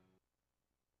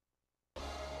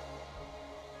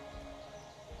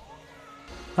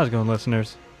How's it going,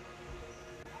 listeners?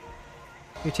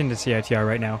 You're tuned to CITR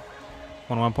right now,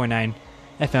 101.9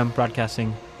 FM,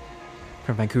 broadcasting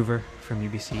from Vancouver, from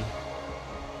UBC,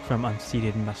 from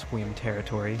unceded Musqueam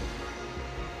territory.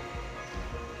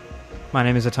 My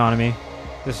name is Autonomy.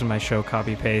 This is my show,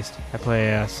 Copy Paste. I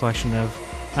play a selection of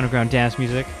underground dance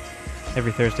music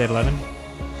every Thursday at 11.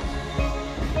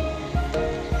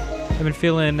 I've been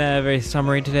feeling very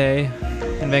summery today.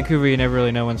 In Vancouver, you never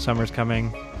really know when summer's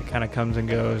coming. It kind of comes and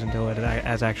goes until it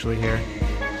is actually here.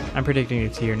 I'm predicting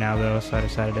it's here now, though, so I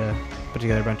decided to put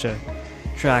together a bunch of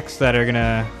tracks that are going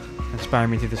to inspire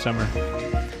me through the summer.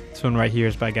 This one right here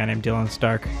is by a guy named Dylan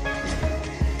Stark.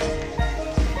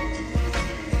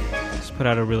 He's put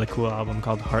out a really cool album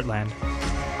called Heartland.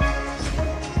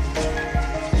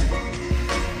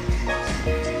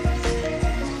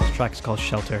 This track is called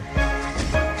Shelter.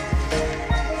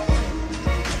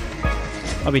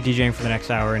 I'll be DJing for the next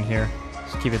hour in here,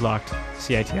 so keep it locked.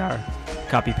 CITR,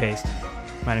 copy paste.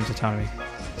 My name's Autonomy.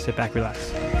 Sit back,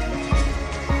 relax.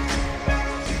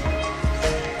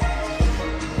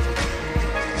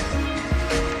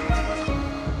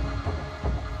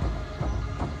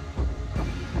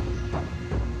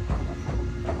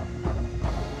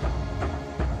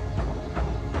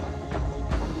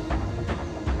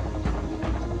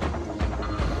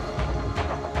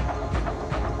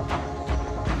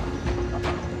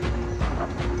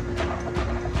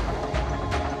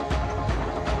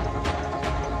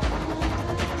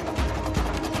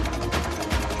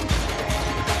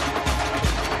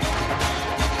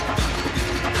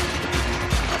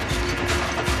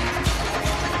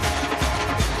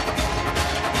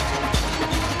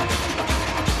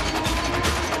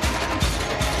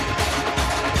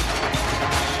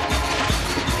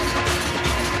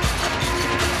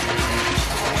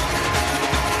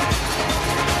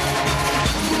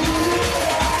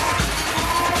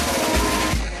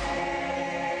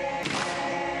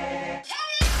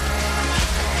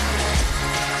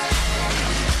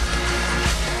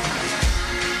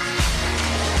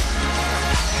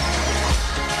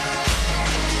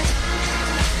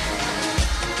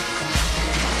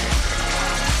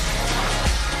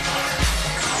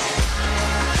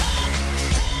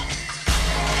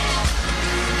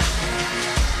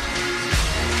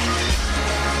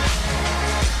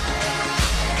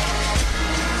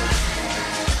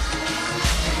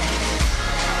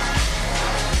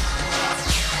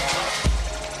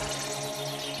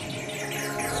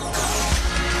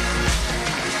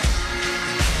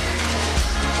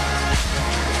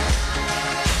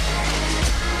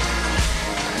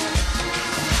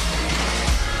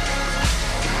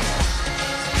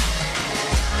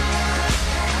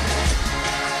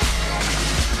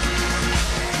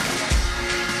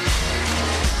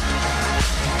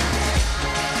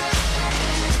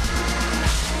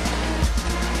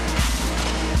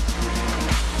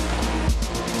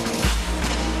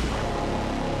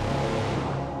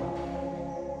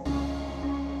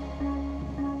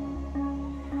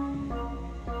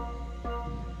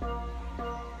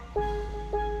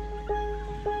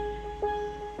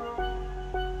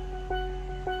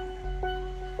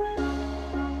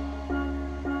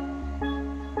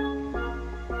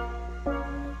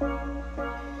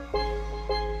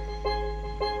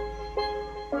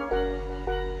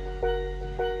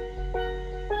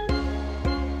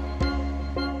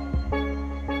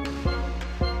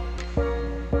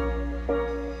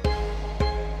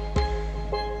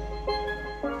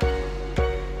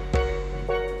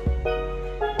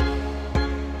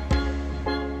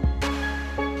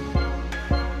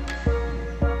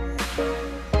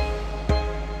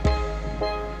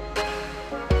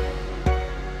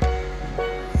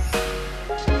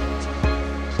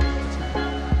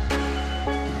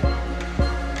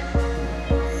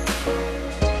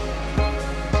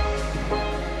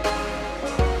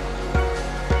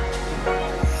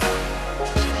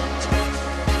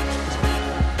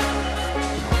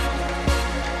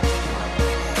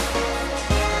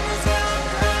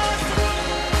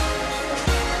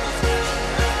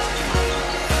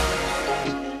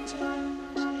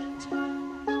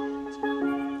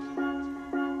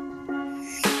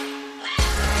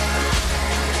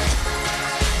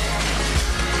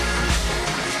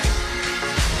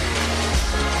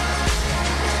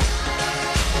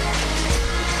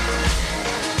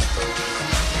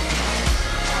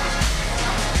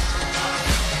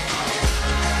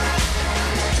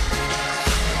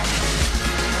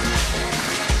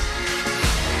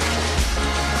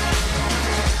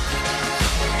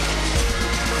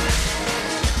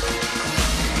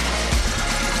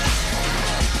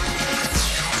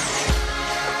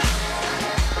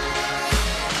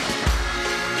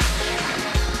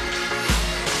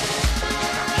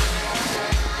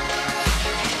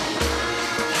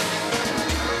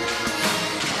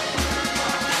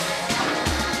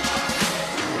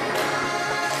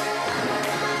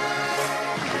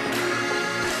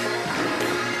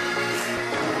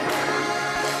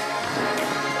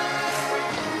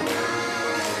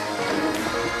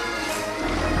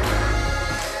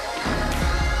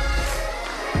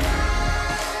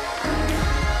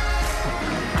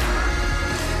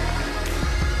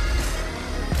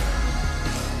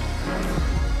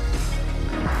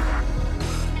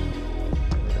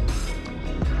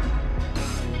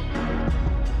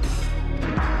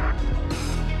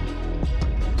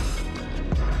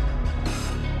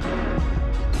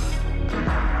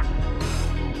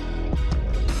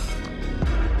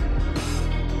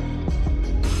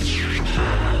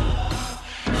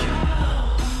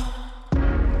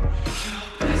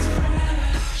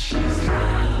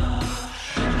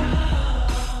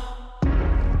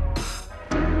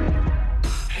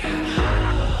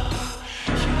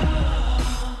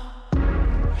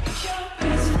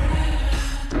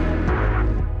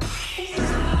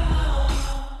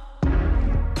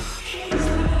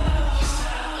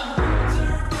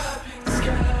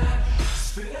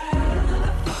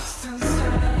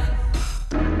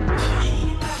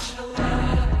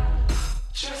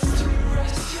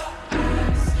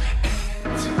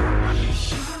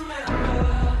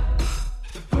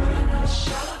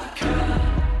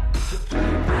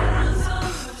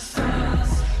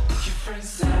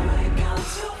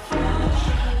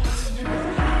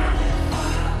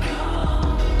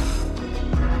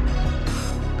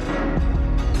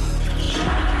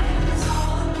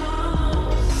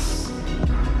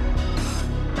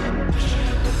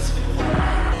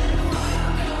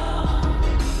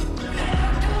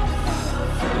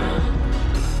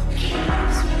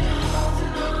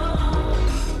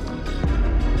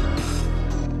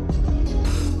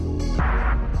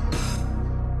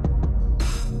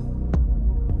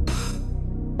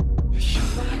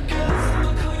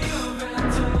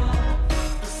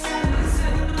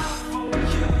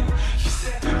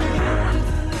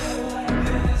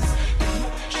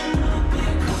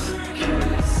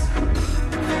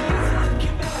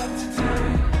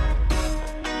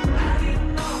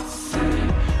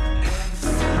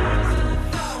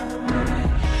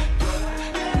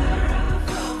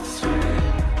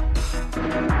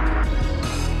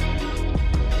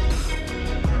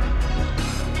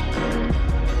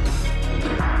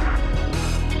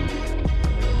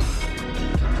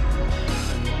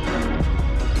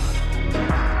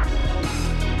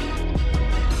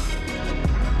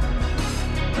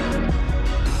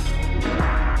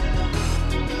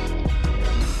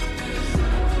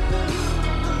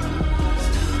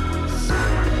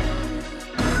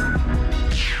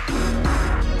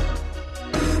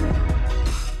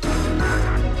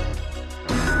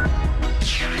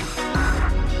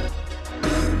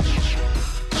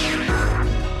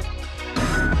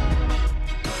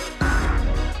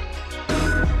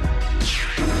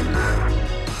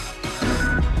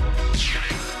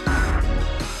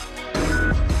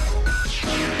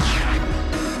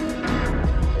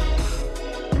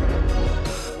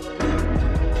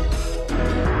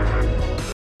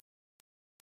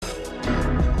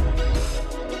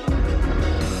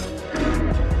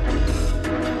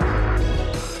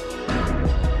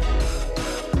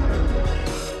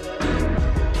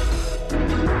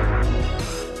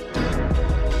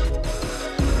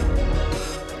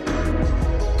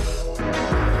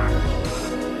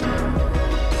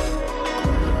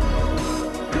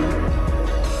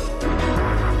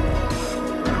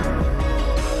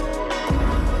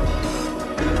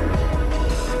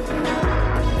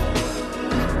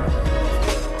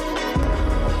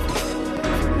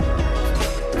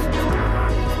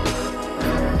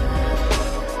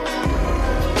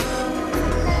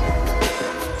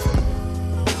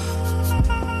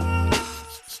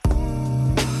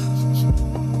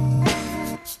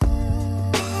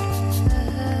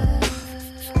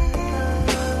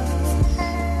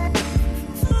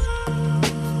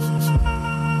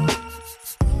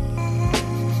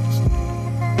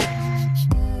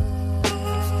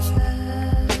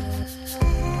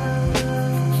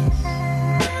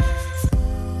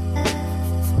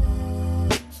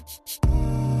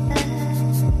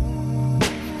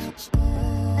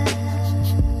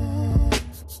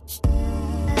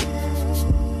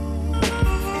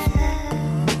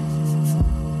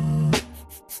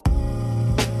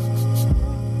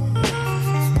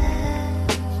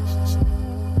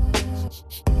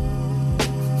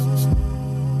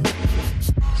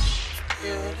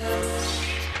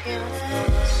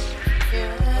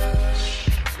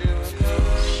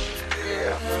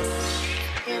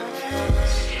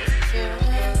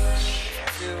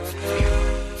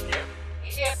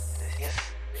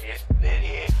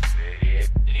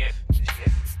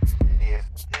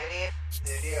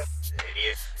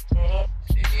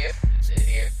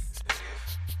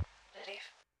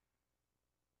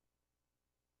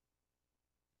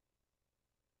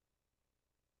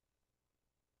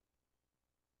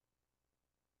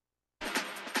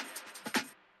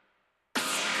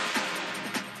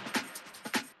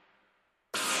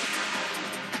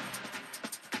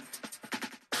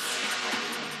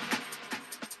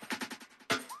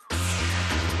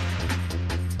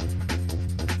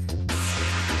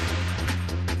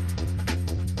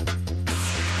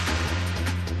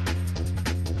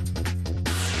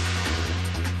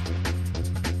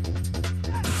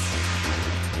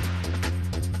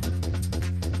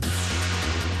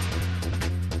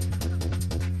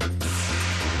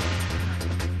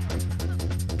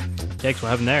 Yikes, what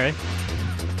happened there, eh?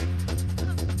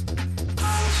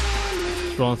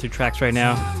 Just rolling through tracks right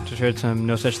now. Just heard some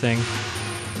No Such Thing.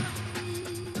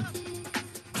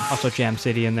 Also Jam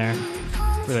City in there.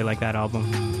 Really like that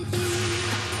album.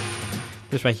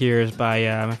 This right here is by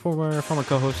my former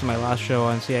co-host of my last show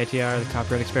on CITR, The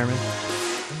Copyright Experiment.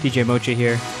 DJ Moche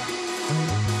here.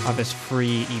 Off his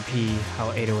free EP,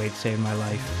 How 808 Saved My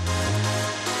Life.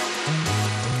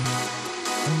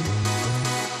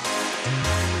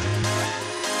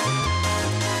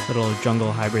 Little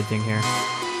jungle hybrid thing here.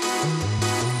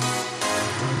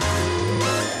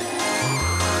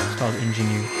 It's called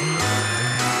Ingenue.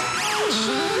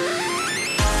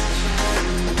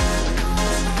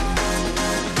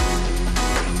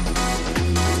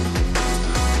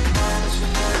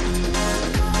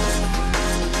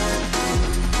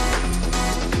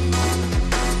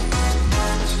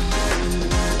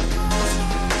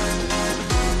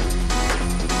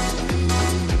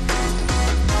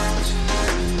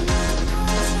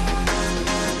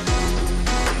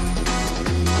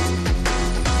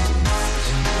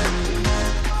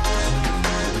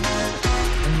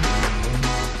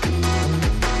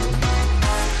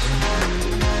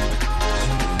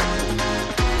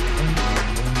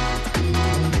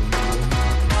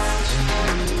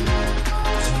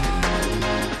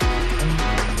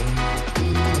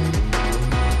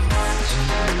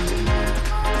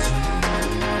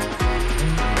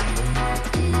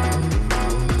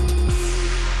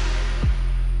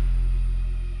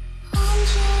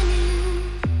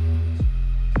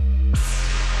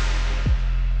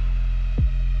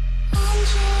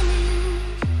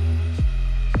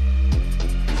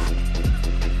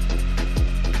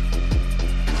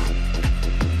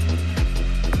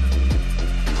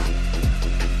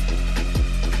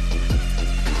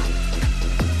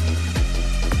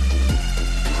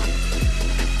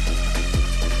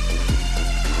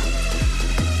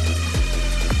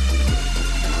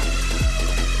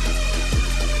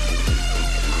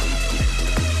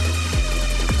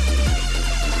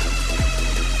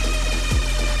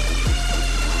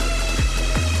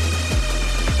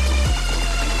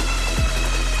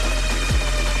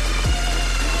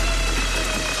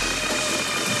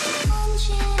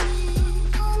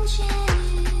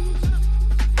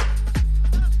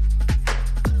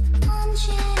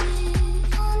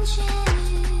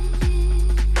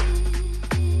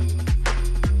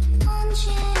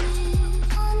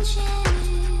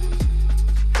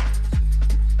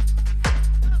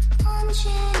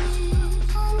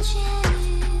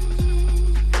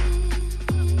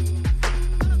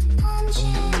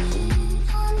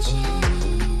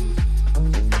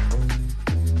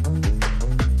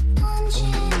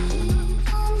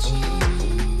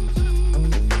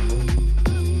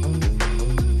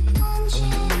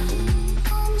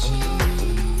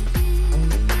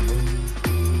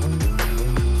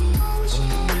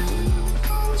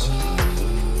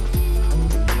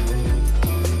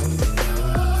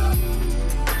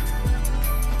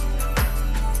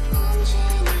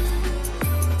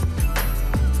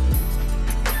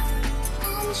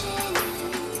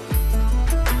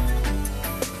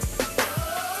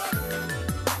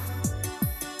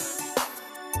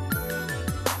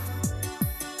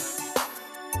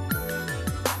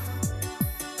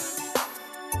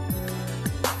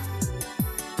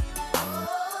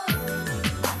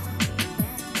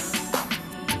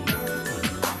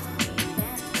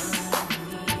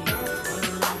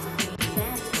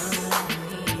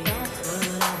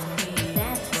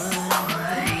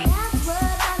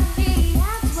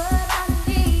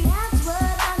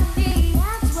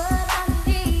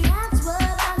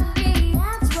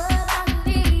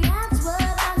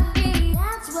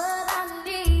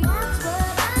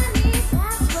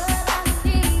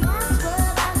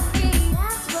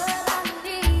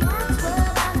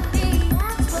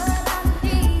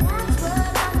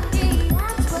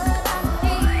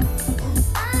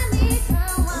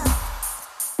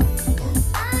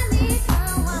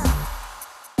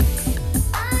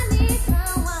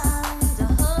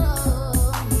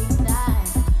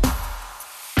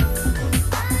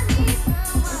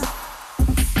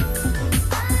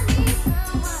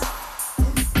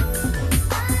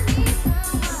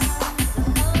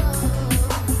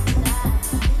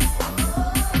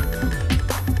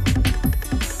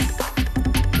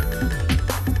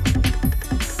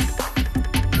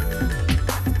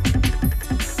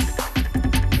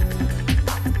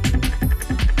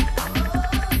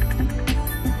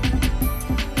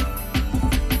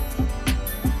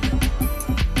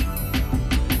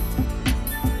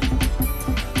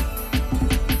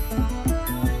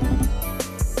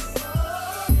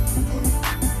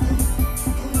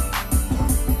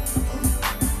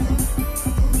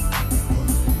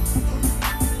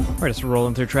 We're just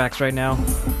rolling through tracks right now.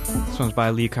 This one's by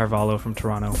Lee Carvalho from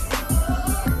Toronto.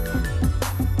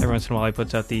 Every once in a while he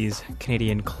puts out these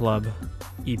Canadian club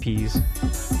EPs,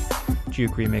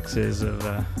 juke remixes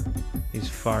of these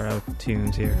far out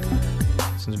tunes here.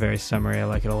 This one's very summery, I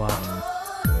like it a lot.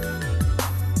 I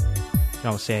can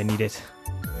almost say I need it.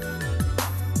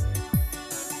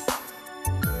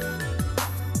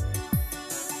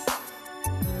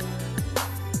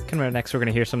 Coming up next, we're going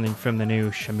to hear something from the new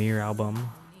Shamir album.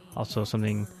 Also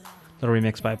something, a little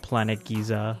remix by Planet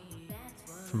Giza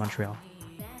from Montreal.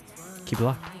 Keep it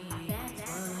locked.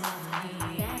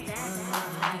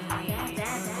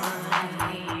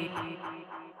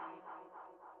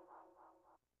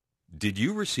 Did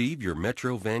you receive your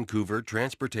Metro Vancouver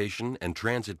Transportation and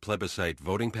Transit Plebiscite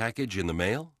voting package in the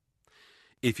mail?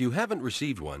 If you haven't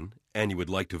received one and you would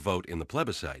like to vote in the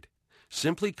plebiscite,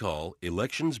 simply call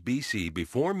Elections BC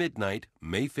before midnight,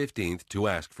 May 15th to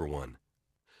ask for one.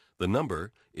 The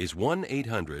number is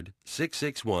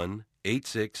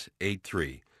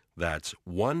 1-800-661-8683. That's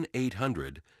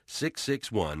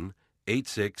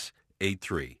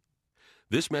 1-800-661-8683.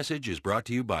 This message is brought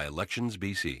to you by Elections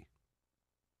BC.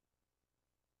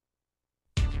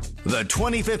 The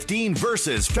 2015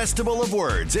 Versus Festival of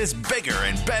Words is bigger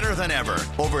and better than ever.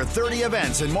 Over 30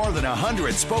 events and more than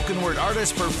 100 spoken word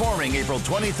artists performing April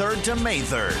 23rd to May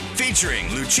 3rd.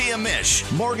 Featuring Lucia Mish,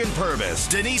 Morgan Purvis,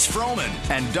 Denise Froman,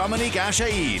 and Dominique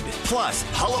Ashaid. Plus,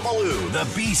 Hullabaloo, the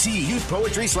BC Youth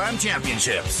Poetry Slam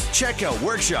Championships. Check out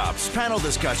workshops, panel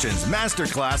discussions, master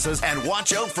classes, and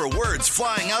watch out for words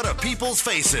flying out of people's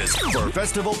faces. For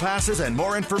festival passes and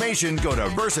more information, go to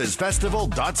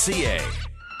versusfestival.ca.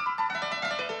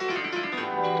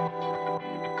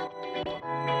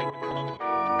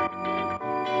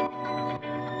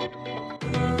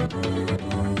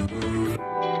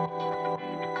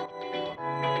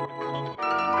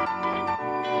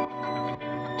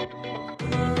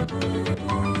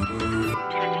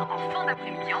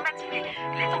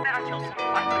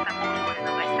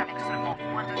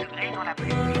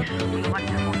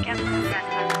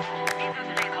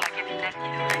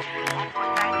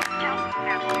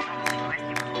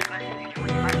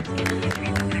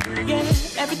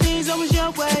 Everything's always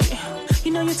your way.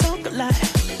 You know you talk a lot.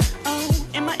 Oh,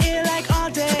 in my ear like all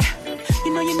day.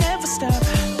 You know you never stop.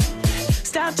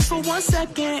 Stop just for 1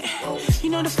 second.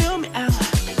 You know to feel me out.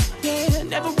 Yeah,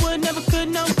 never would, never could,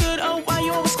 no good. Oh, why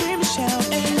you always scream and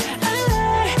shout? And I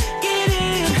like it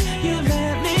in. You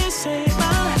let me say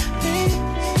my things.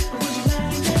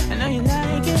 I know you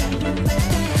like it.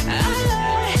 I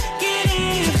like it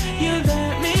in. You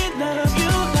let me love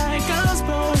you like I'm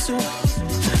supposed to.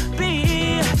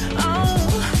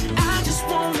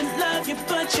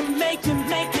 But you make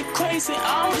me crazy.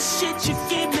 All the shit you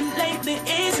give me lately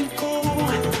isn't cool.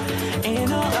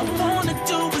 And all I wanna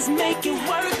do is make it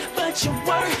work, but you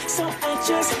work, so I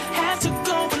just have to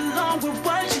go along with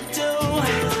what you do.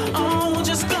 Oh,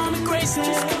 just call me crazy.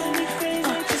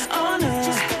 Oh no,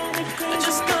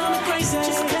 just call me crazy.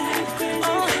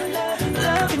 Oh,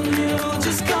 loving you.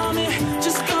 Just call me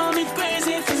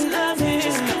crazy for loving.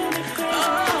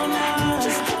 Oh no,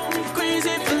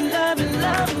 crazy for loving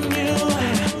you.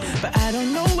 But I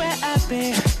don't know where I've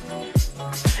been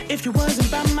if you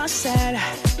wasn't by my side.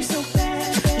 You're so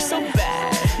bad, you're so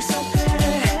bad, you're so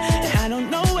bad. And I don't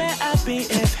know where I'd be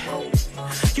if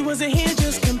you wasn't here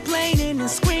just complaining and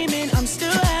screaming. I'm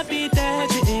still happy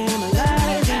that you're in my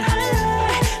life. And I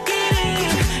like it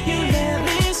in. You let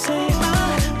me say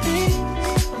my things.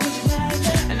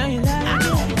 I know you like it. I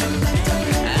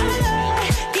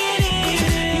like it in.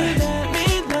 You let me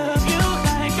love you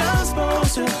like I'm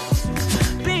supposed to.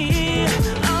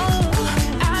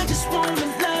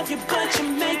 But you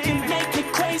make me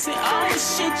crazy. All the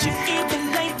shit you give me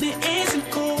lately isn't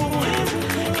cool.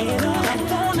 And all I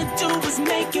wanna do is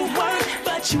make it work,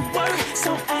 but you work,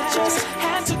 so I just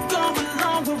have to go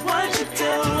along with what you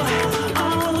do.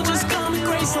 Oh, just call me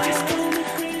crazy.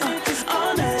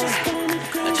 Oh no,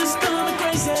 just call me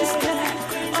crazy.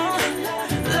 Oh,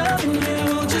 loving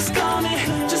you. Just call me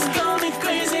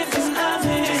crazy for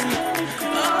loving.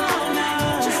 Oh no,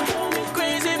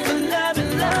 crazy for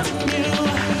loving you.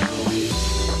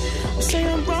 Say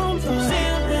I'm wrong for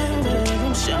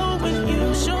I'm showing you.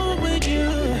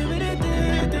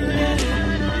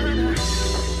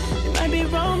 You might be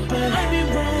wrong, but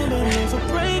for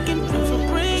breaking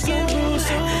rules,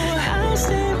 so I'll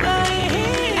stay right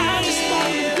here. I just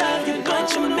wanna love you,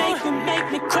 but you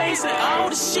make me crazy. All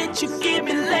the shit you give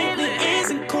me lately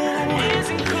isn't cool.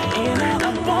 And all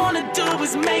I wanna do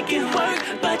is make it work,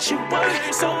 but you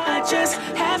work, so I just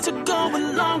have to go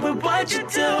along with what you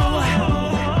do.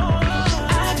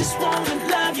 I just wanna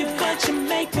love you, but you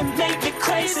make me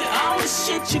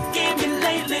shit you give me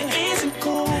lately isn't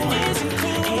cool.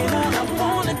 And all I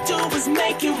wanna do is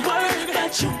make it work,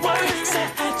 but your work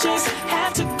said I just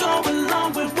have to go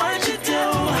along with what you do.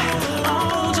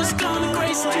 Oh, just gonna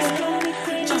grace it, just gonna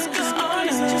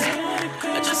grace it,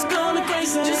 just gonna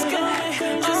grace it, just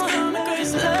gonna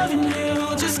grace loving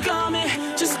you, just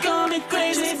call me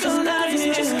crazy for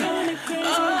loving you.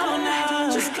 Oh,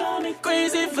 now just call me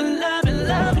crazy for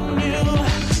loving you.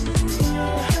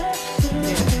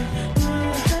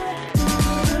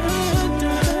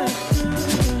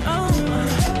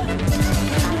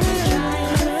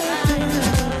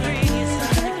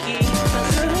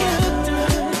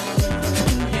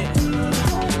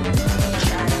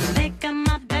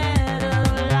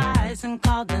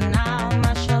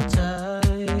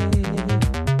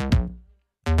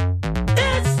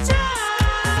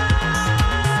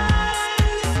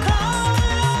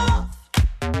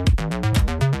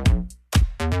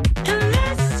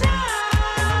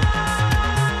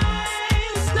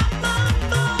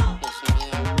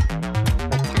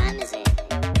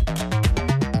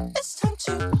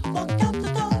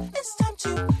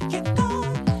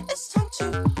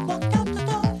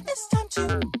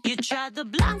 To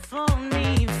blindfold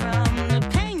me from the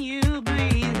pain you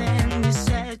breathe in. You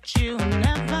said you'll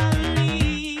never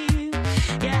leave.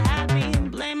 You had me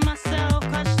blame myself,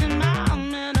 question my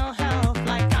mental health,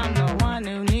 like I'm the one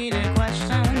who needed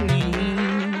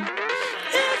questioning.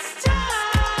 It's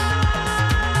time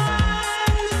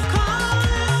to call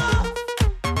off.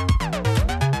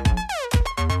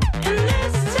 And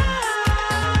this time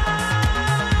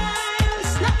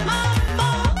it's not my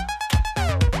fault.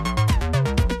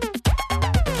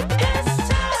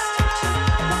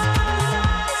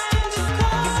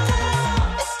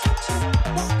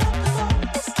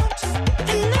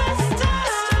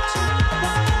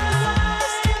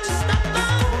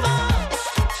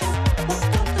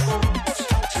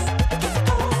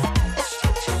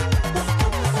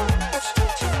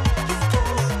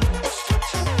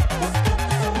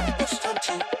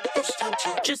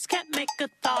 Just can't make a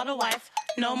thought a wife.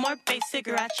 No more basic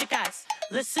cigarettes, you guys.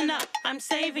 Listen up, I'm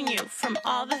saving you from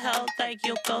all the hell that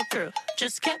you'll go through.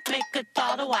 Just can't make a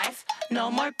thought a wife.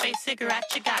 No more basic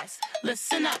cigarettes, you guys.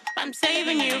 Listen up, I'm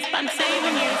saving you, I'm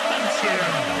saving you from you.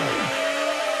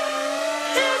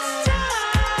 It's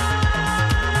time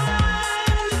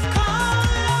to call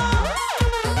off.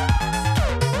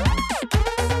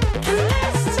 And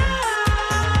this time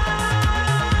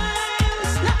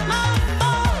it's not my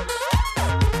fault.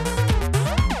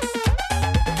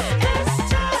 It's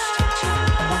time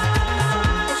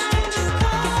to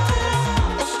call off.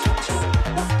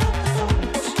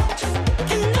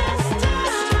 And this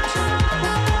time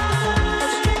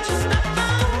it's not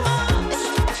my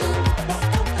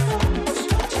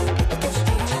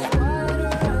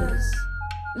fault.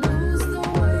 Lose the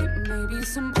weight, maybe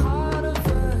some part of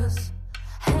us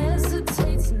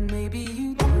hesitates, and maybe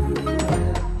you do.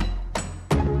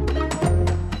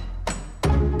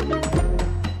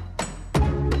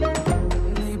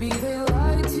 Maybe they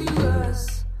lie to us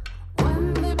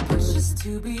when they push us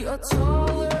to be a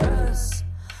taller us.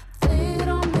 They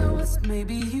don't know us,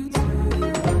 maybe you do.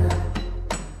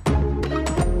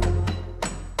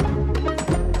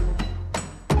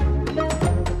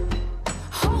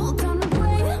 Hold on,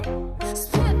 wait,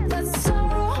 spit that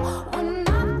sorrow. We're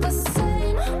not the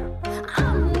same.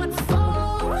 I'm what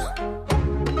for.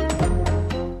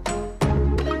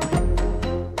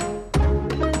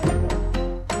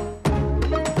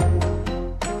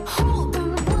 Hold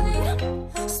on, wait,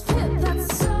 spit that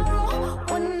sorrow.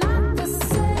 We're not the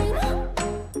same.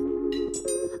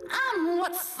 I'm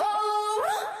what for.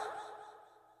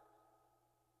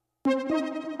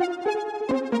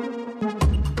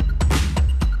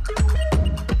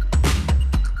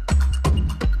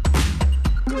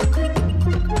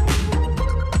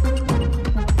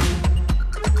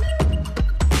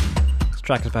 This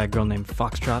track is by a girl named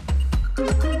Foxtrot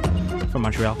from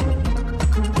Montreal.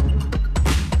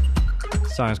 The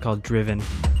song is called Driven.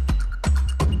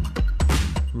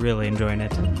 Really enjoying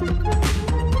it.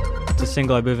 It's a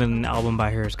single. I believe an album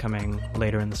by her is coming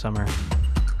later in the summer.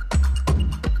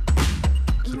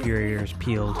 Keep your ears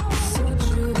peeled. I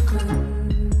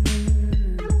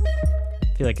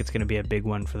feel like it's going to be a big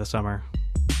one for the summer.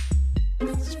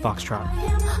 This is Foxtrot.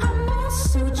 I'm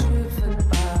also driven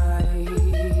by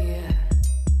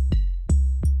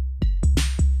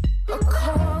a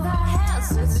call that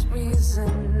has its reason,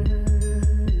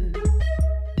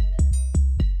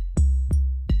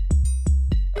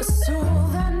 a soul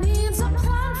that needs a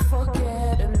plan for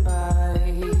getting by.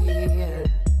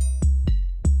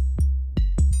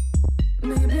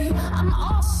 Maybe I'm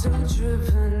also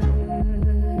driven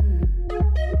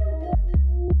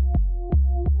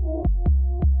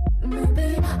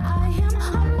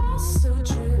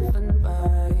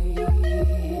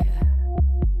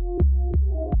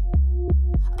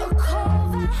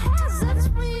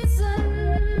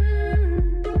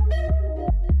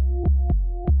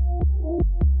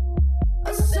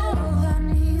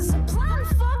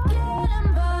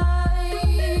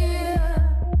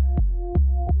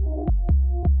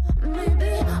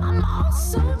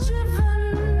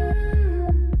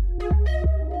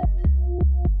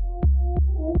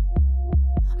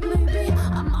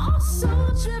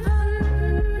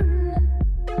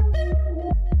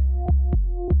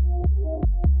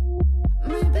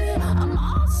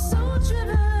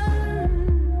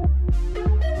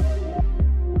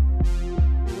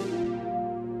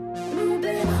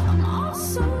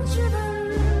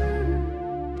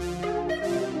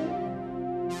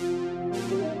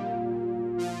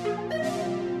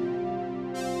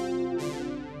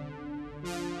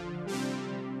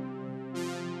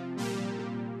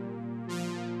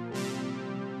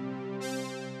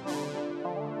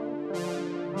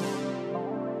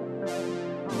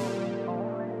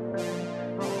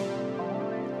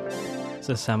It's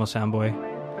a Samo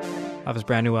Soundboy off his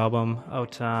brand new album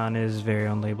out on his very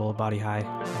own label, Body High,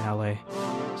 in LA.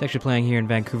 He's actually playing here in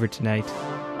Vancouver tonight.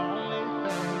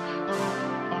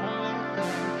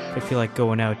 If you feel like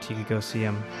going out, you could go see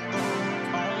him.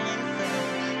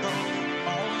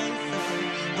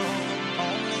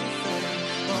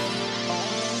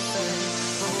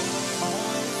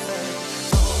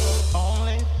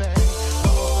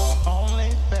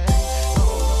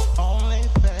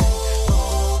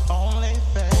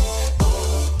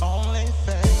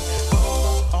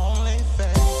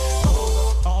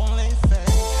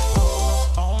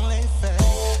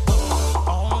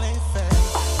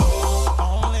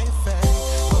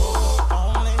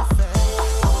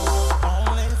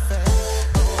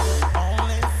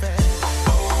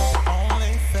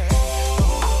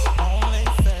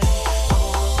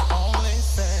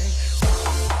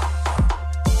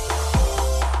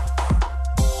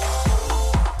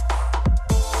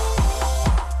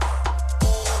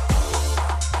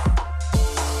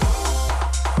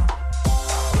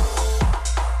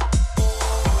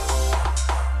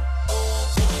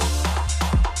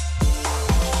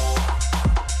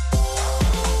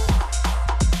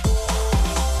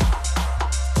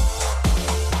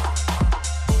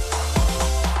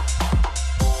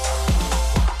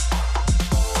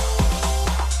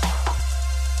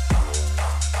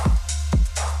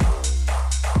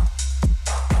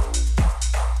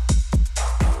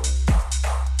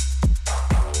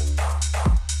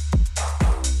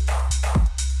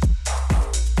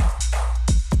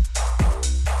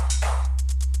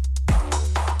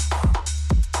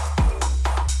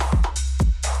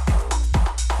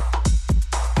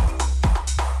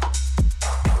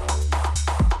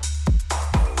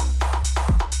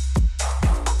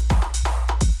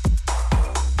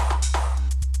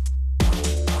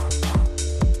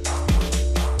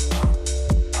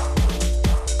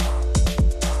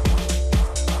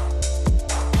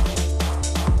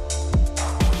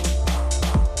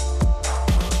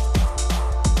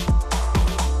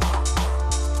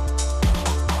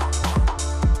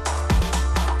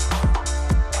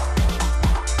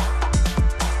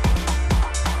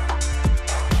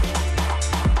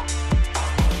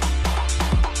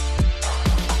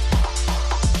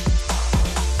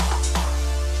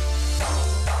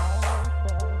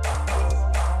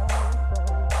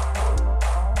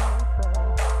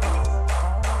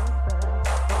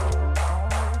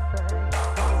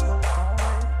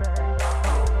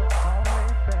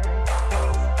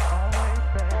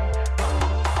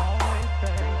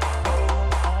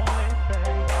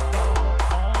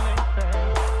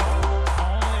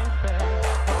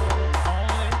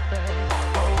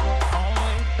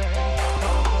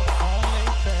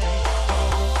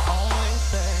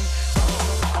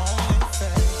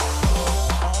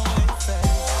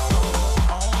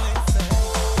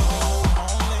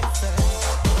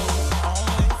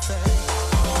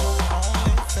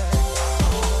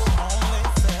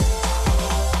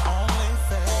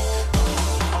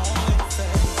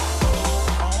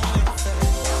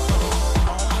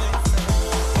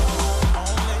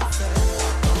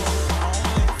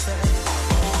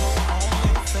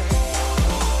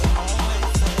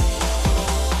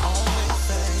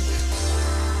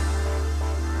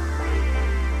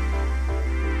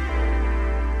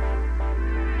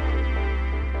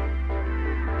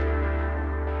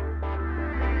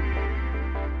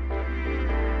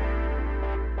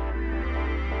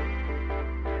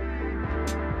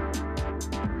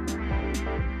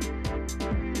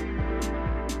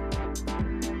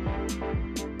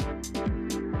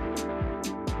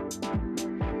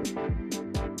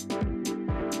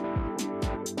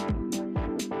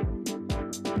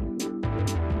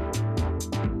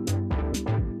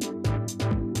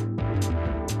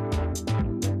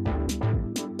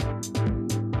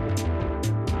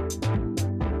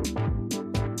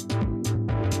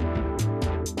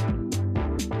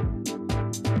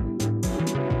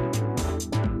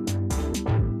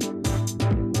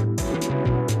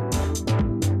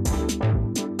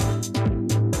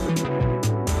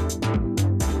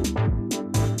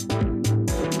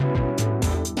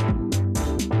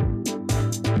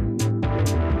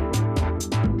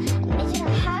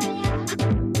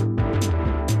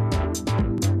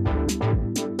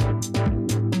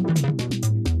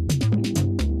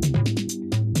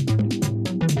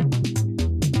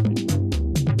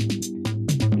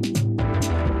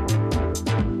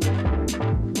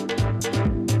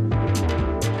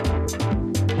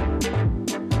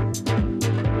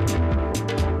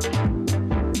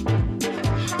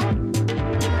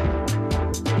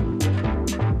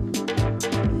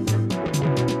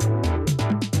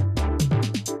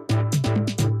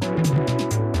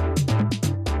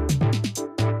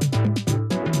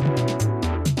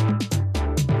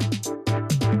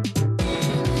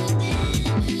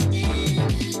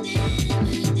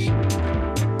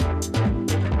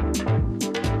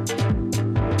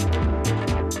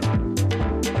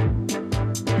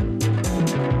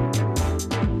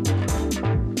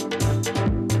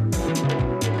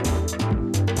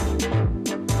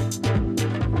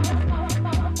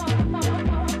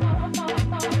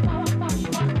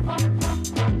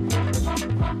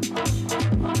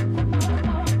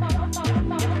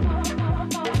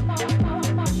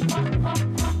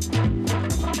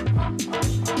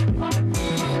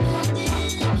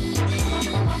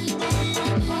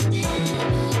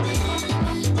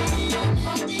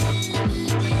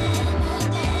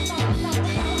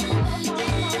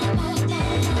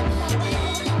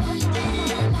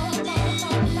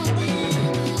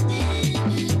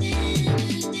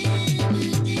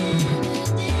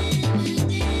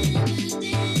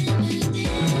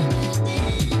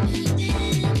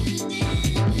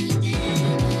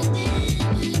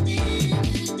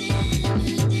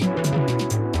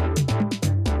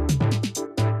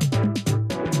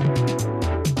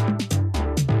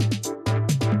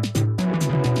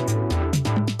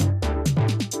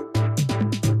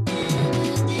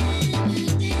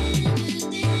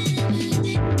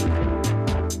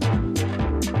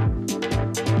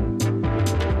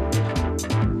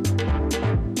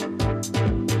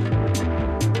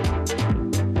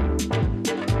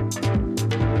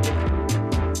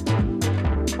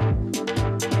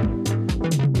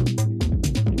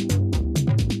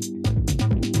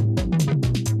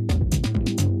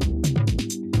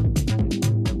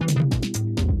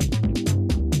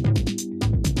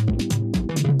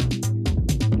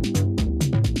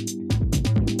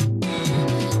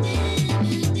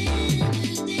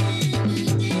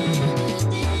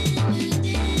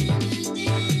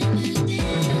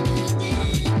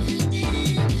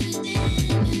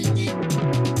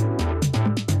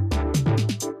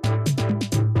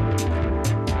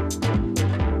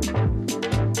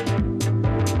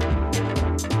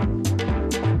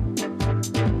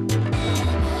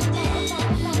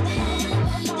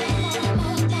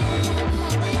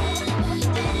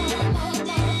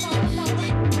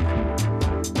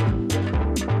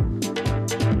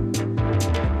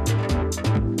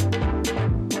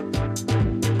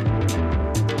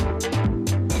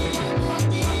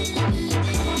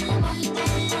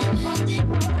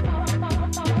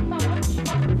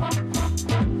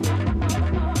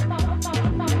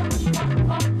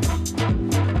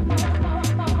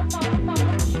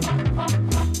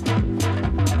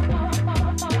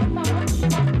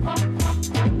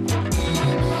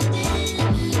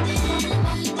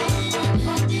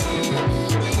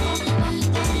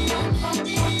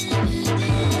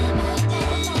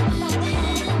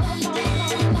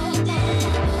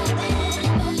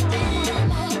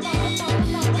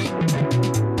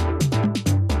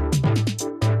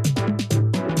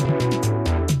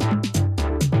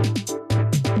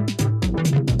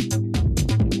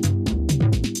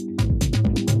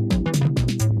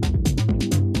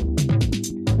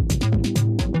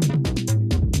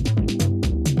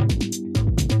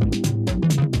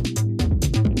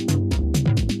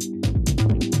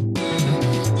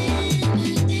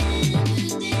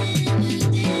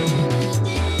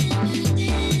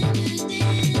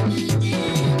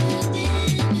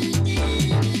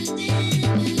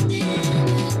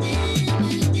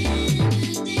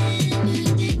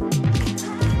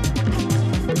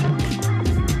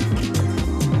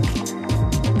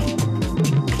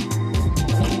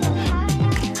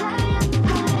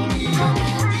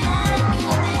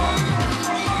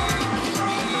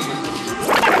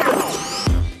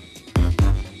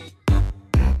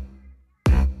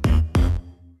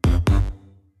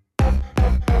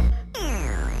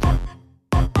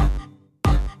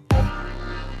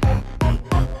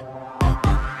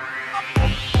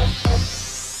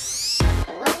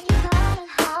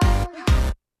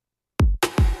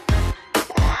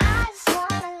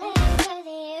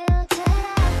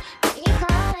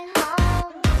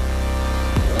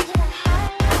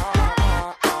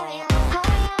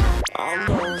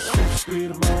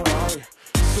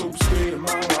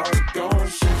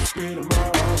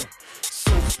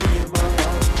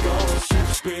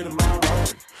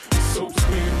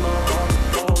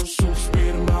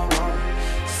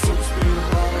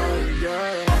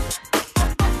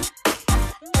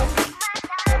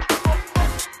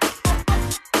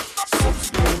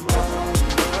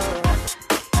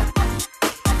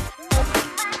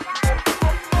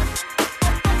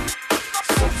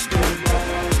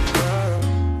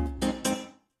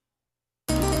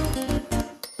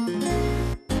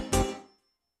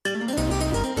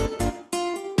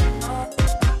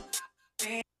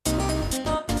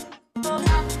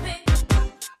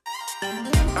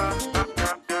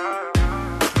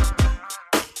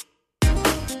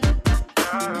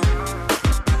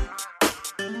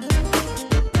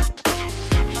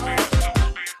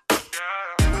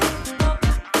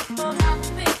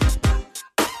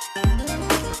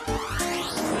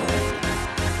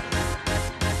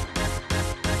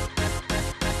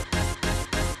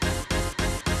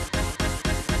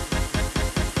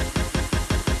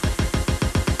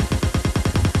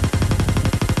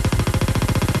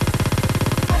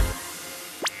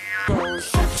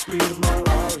 speed of my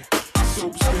Rari.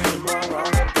 Super speed of my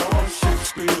Rari. Going super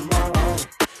speed of my Rari.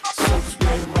 Super speed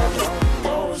of my Rari.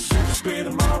 Going super speed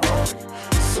of my Rari.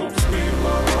 Super speed of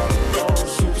my Rari. Going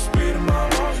super speed of my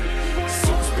Rari.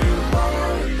 Super speed of my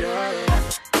Rari. Yeah.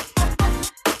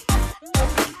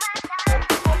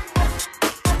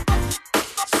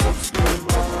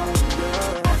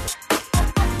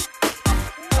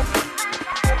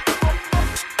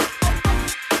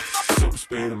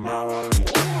 Speed of my Rari.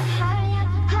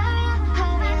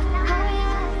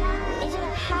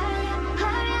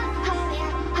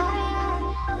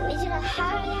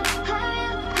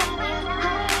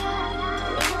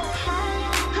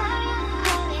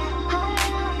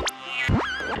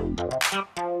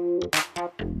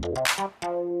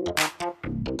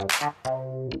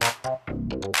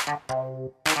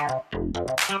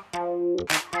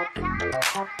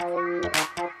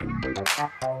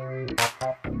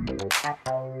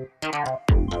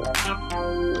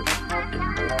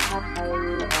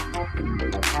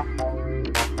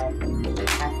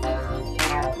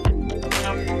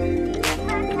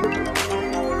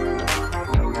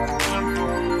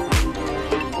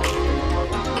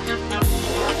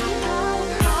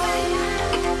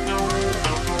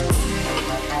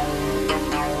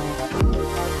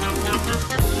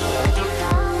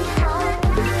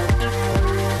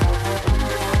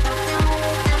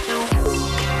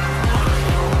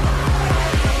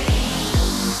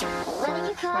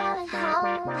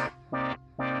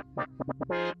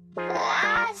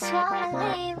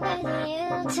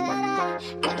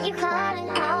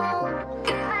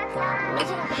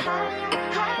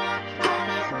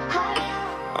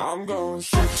 I'm going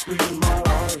super speed of my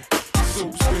Rari.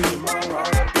 Super speed of my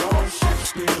Rari. Going super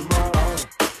speed of my Rari.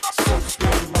 Super speed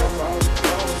of my Rari.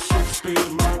 Going super speed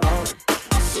of my Rari.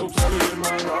 Super speed of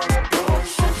my Rari. Going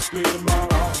super speed of my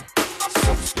Rari.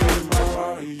 Super speed of my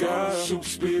Rari. Yeah. Super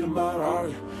speed of my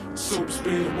Rari. Super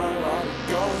speed of my Rari.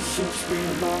 Going super speed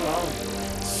of my Rari.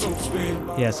 Super speed of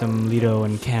my Rari. Yeah, some Lido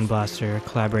and Can Blaster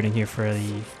collaborating here for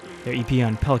their EP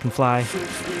on Pelican Fly.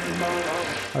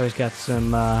 Always got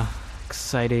some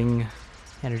exciting,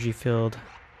 energy-filled,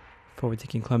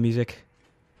 forward-thinking club music.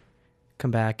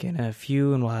 Come back in a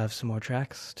few and we'll have some more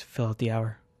tracks to fill out the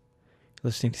hour.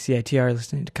 Listening to CITR,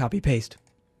 listening to Copy Paste.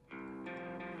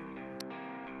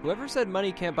 Whoever said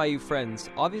money can't buy you friends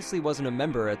obviously wasn't a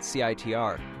member at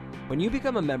CITR. When you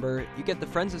become a member, you get the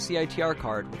Friends of CITR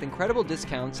card with incredible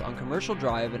discounts on Commercial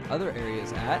Drive and other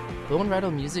areas at Lone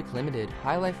Rattle Music Limited,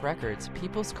 High Life Records,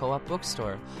 People's Co-op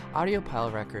Bookstore,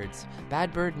 Audiopile Records,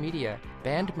 Bad Bird Media,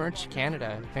 Band Merch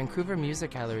Canada, Vancouver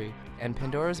Music Gallery, and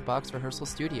Pandora's Box Rehearsal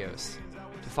Studios.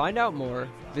 To find out more,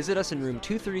 visit us in room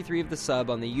 233 of the Sub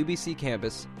on the UBC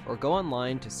campus or go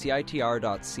online to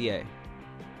citr.ca.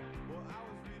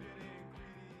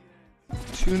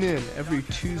 Tune in every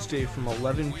Tuesday from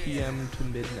 11 p.m. to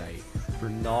midnight for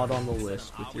Not on the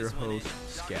List with your host,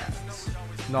 Scats.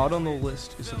 Not on the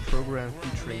List is a program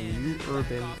featuring new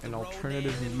urban and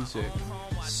alternative music,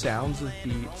 sounds of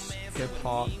beats,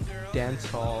 hip-hop,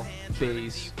 dancehall,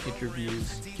 bass,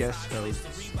 interviews, guest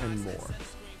hosts, and more.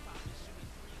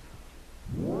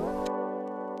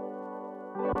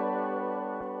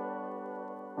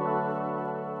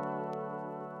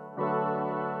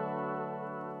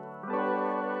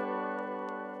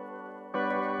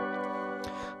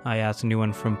 Oh yeah, it's a new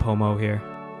one from Pomo here.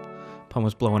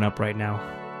 Pomo's blowing up right now.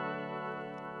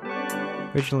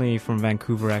 Originally from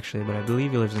Vancouver, actually, but I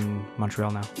believe he lives in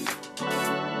Montreal now.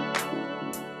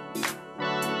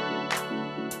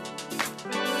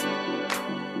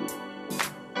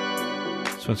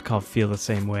 This one's called Feel the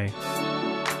Same Way.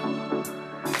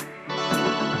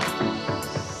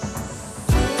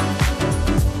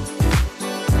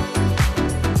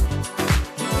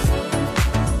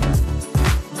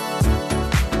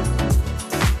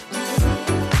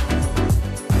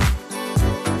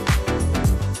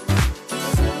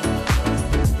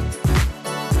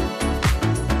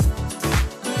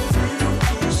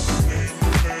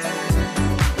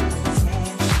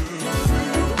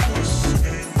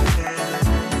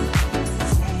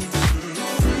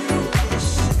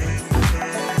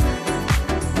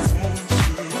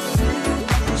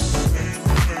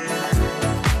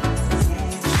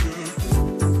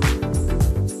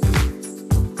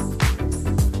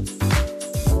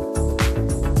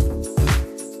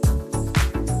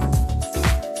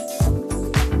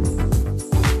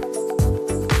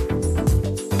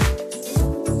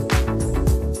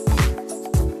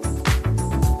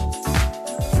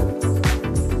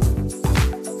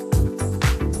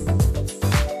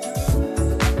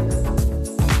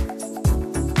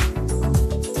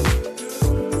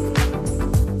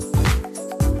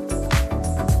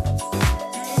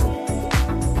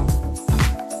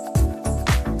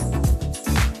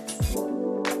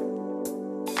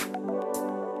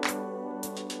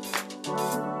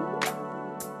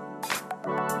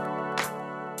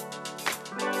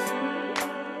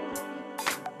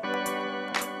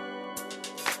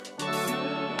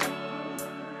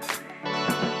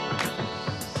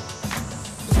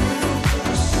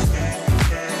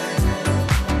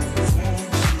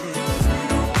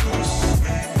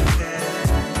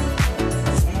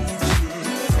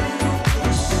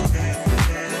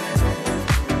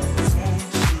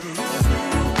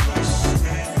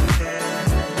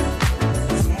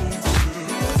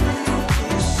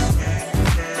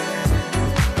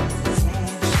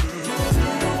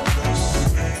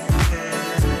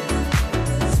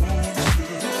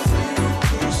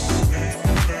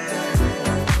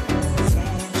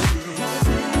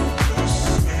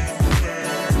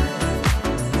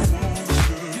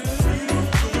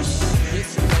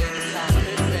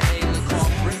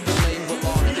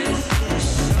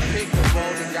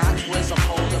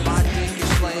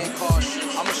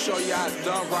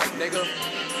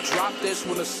 drop this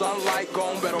when the sunlight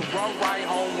gone. Better run right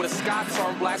home when the sky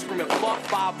turn black. Screaming fuck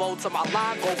 5-0 till my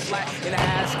line go flat. In the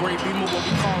ass gray beamer, what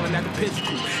we calling at the pitch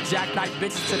crew. Jackknife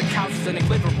bitches to the couches in their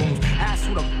living rooms. Ask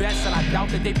who the best and I doubt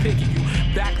that they picking you.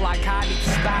 Back like I need the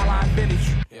style I invented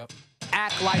you. Yep.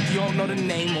 Act like you don't know the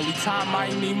name. Only time I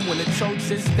ain't even when the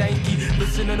church is stanky.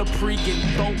 Listening to pre getting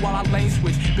throat while I lane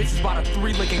switch. Bitches by the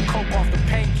 3 licking coke off the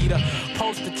panky. The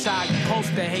poster child, you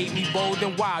supposed to hate me bold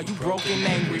and wild. You broken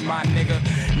angry, my nigga.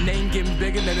 Name getting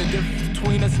bigger than the difference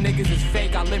between us niggas is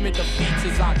fake. I limit the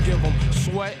features I give them.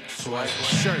 Sweat,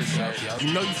 shirts.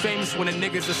 You know you famous when the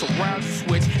niggas that's around you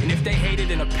switch. And if they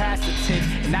hated in the past tense,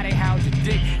 and now they hound your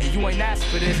dick, and you ain't asked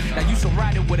for this. Now you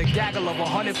surrounded with a gaggle of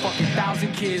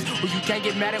 100,000 kids who you can't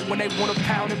get mad at when they want to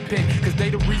pound and pick. Cause they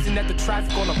the reason that the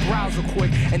traffic on the browser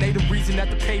quick. And they the reason that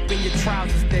the paper in your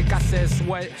trousers thick. I said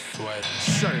sweat,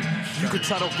 shirt. You could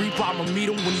tell the Reaper I'ma meet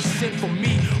him when he sent for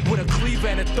me. With a cleaver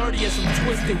and a 30 and some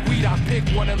twisted weed. I pick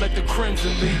one and let the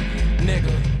crimson lead.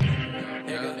 Nigga.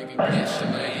 It's the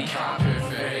lady cop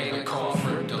if it ain't a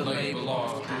comfort, the label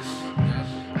off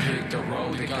this. Pick the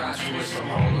road that got twist from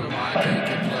holding my dick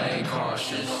and playing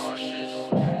cautious.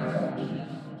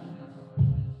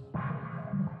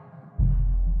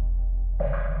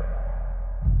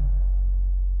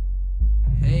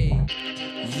 Hey,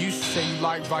 you used to say you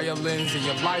like violins and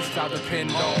your lifestyle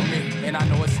depend on me. And I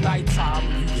know it's nighttime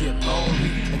when you get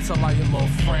lonely. Until all your little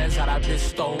friends how that bitch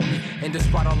stole me. And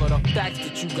despite all of the facts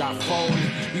that you got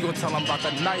phony, you gon' tell them about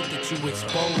the night that you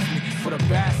exposed me. For the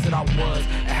bastard I was,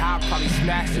 and how I probably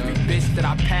smashed every bitch that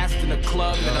I passed in the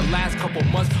club. And the last couple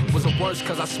months was the worst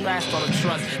cause I smashed all the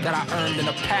trust that I earned in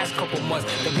the past couple months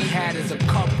that we had as a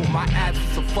couple. My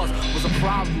absence of fuss was a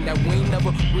problem that we ain't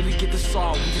never really get to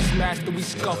solve. We just smashed and we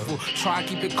scuffle. Try to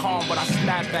keep it calm, but I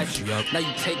snap at you. Now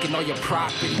you taking all your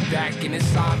property back, and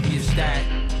it's obvious that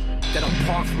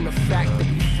apart from the fact that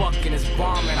we fucking is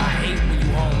bombing, I hate when you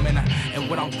home, and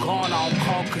when I'm gone, I don't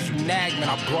call cause you nag, man.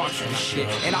 I brought you the shit,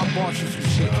 and I bought you some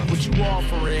shit. What you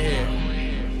offering here?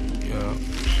 Yeah.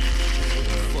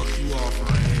 Fuck you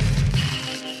offering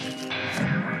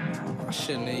here? I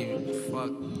shouldn't even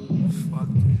fuck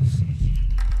this.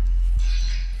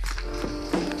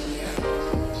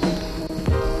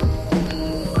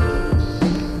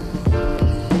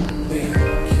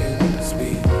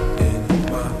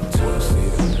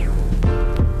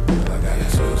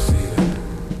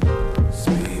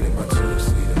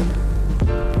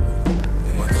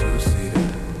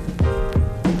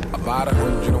 About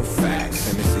 100 on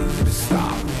facts, and it's easy to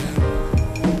stop.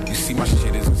 You see my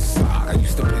shit is a sock. I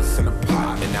used to piss in a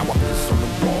pot, and now I piss on the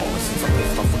wall. And since I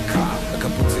pissed off a cop, a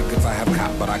couple tickets I have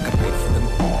caught, but I can pay for them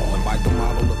all. And by the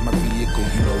model of my vehicle,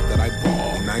 you know that I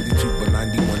ball. 92 but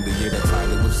 91, the year that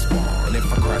Tyler was small. And if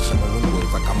I crash, I'm on the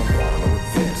wheels like I'm a Vaughn or a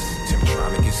Vince. Tim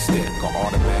trying to get stick, or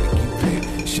automatic you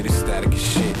pick. Shit is static as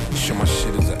shit. Sure my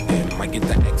shit is a M. Might get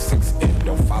the X6M.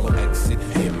 Don't follow exit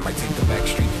him. Might take the back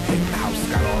street him. The house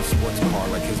got all sports car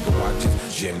like his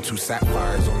garages. Gym, 2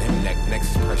 sapphires on him neck.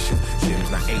 Next is precious. Gym's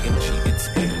not AMG, it's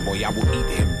M. Boy, I will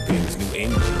eat him. Benz, new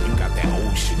engine. You got that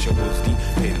old shit. Your wheels deep.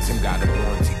 Pins him got a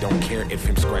warranty. Don't care if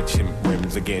him scratch him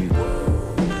rims again.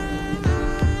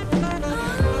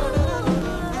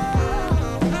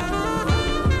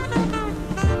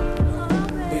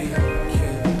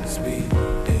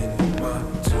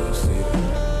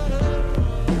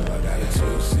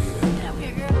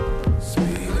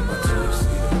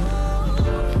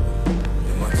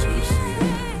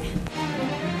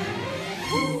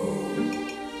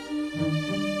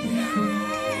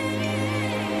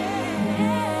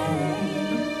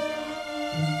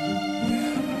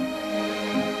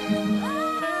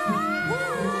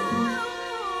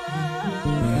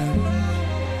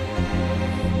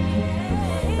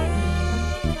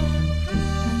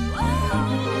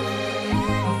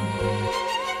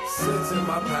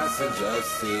 Passenger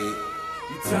seat.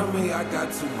 You tell me I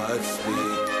got too much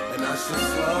speed and I should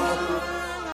slow